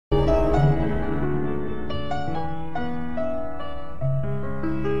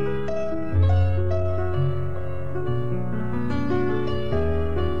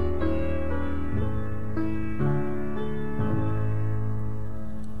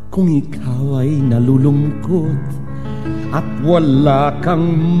Kung ikaw ay nalulungkot at wala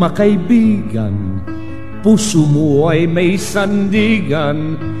kang makaibigan, puso mo ay may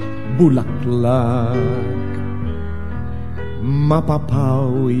sandigan, bulaklak.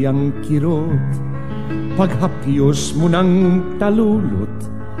 Mapapawi ang kirot, paghapyos mo ng talulot,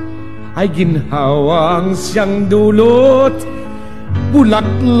 ay ginhawa ang siyang dulot,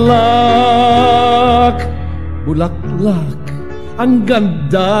 bulaklak. Bulaklak, ang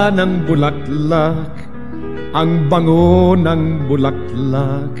ganda ng bulaklak, ang bango ng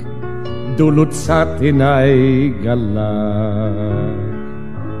bulaklak, dulot sa atin ay galak.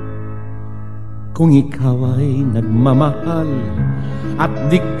 Kung ikaw ay nagmamahal at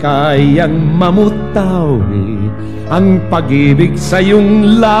di kayang mamutawi ang pag-ibig sa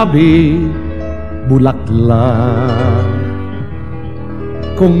iyong labi, bulaklak.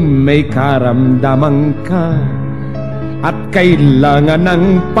 Kung may karamdaman ka at kailangan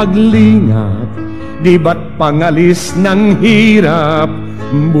ng paglingap, di ba't pangalis ng hirap,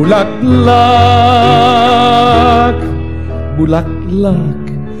 bulaklak. Bulaklak,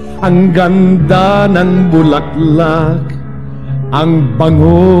 ang ganda ng bulaklak, ang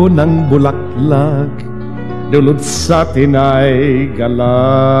bango ng bulaklak, dulot sa atin ay galak.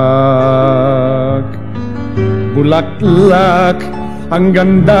 Bulaklak, ang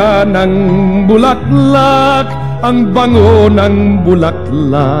ganda ng bulaklak, ang bango ng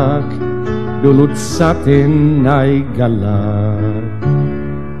bulaklak, dulot sa atin ay galak.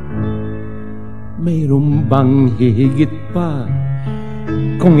 Mayroon bang hihigit pa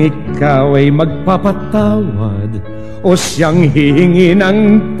kung ikaw ay magpapatawad o siyang hihingi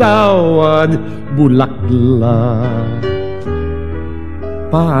ng tawad, bulaklak?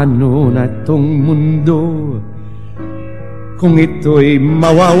 Paano na tong mundo kung ito'y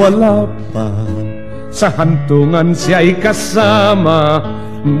mawawala pa, sa hantungan siya'y kasama,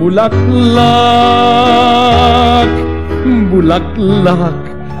 bulaklak. Bulaklak,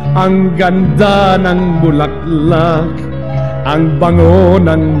 ang ganda ng bulaklak, ang bango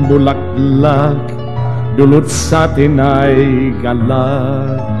ng bulaklak, dulot sa atin ay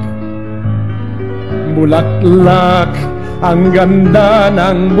galak. Bulaklak, ang ganda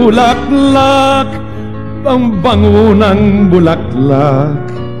ng bulaklak, ang bango ng bulaklak,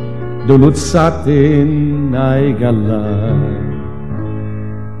 dulot sa atin ay galak.